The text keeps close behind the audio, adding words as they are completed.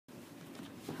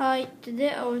Hi,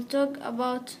 today I will talk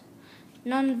about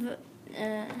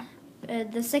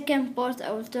the second part.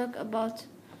 I will talk about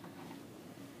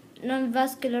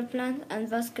non-vascular plant and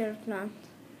vascular plant.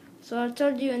 So I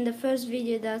told you in the first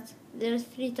video that there are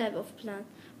three types of plant: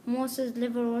 mosses,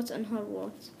 liverworts, and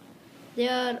wholeworts.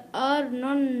 There are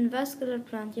non-vascular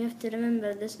plant. You have to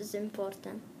remember this is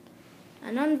important.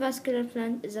 A non-vascular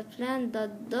plant is a plant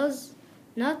that does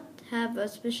not have a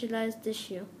specialized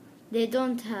tissue. They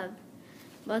don't have.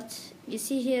 But you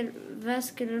see here,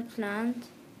 vascular plant,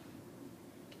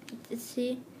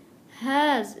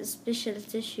 has a special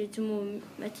tissue to move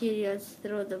materials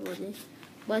through the body.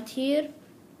 But here,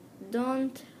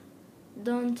 does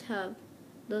not have.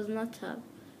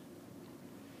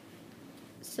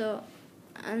 So,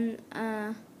 and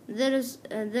and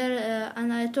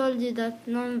I told you that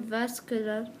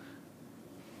non-vascular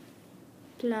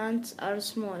plants are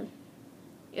small.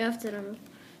 You have to remember.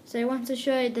 So I want to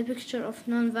show you the picture of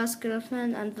non-vascular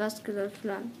plant and vascular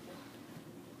plant.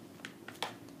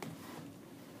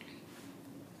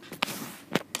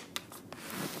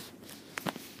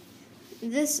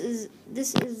 This is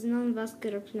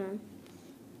non-vascular plant.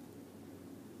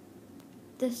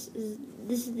 This is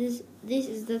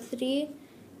the three.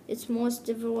 It's most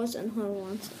liverworts and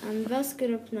wholeworts. And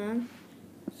vascular plant,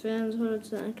 ferns,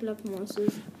 wholeworts, and club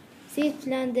mosses. Seed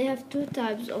plant, they have two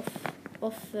types of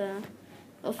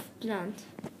plant.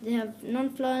 They have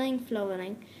non-flowering,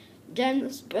 flowering.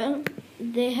 Gymnosperm,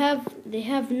 they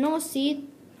have no seed.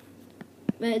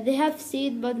 They have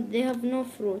seed, but they have no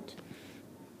fruit.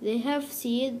 They have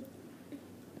seed,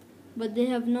 but they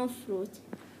have no fruit.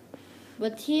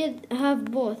 But here have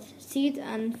both seed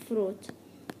and fruit.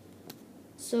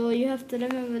 So you have to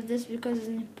remember this because it's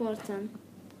important.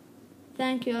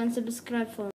 Thank you and subscribe for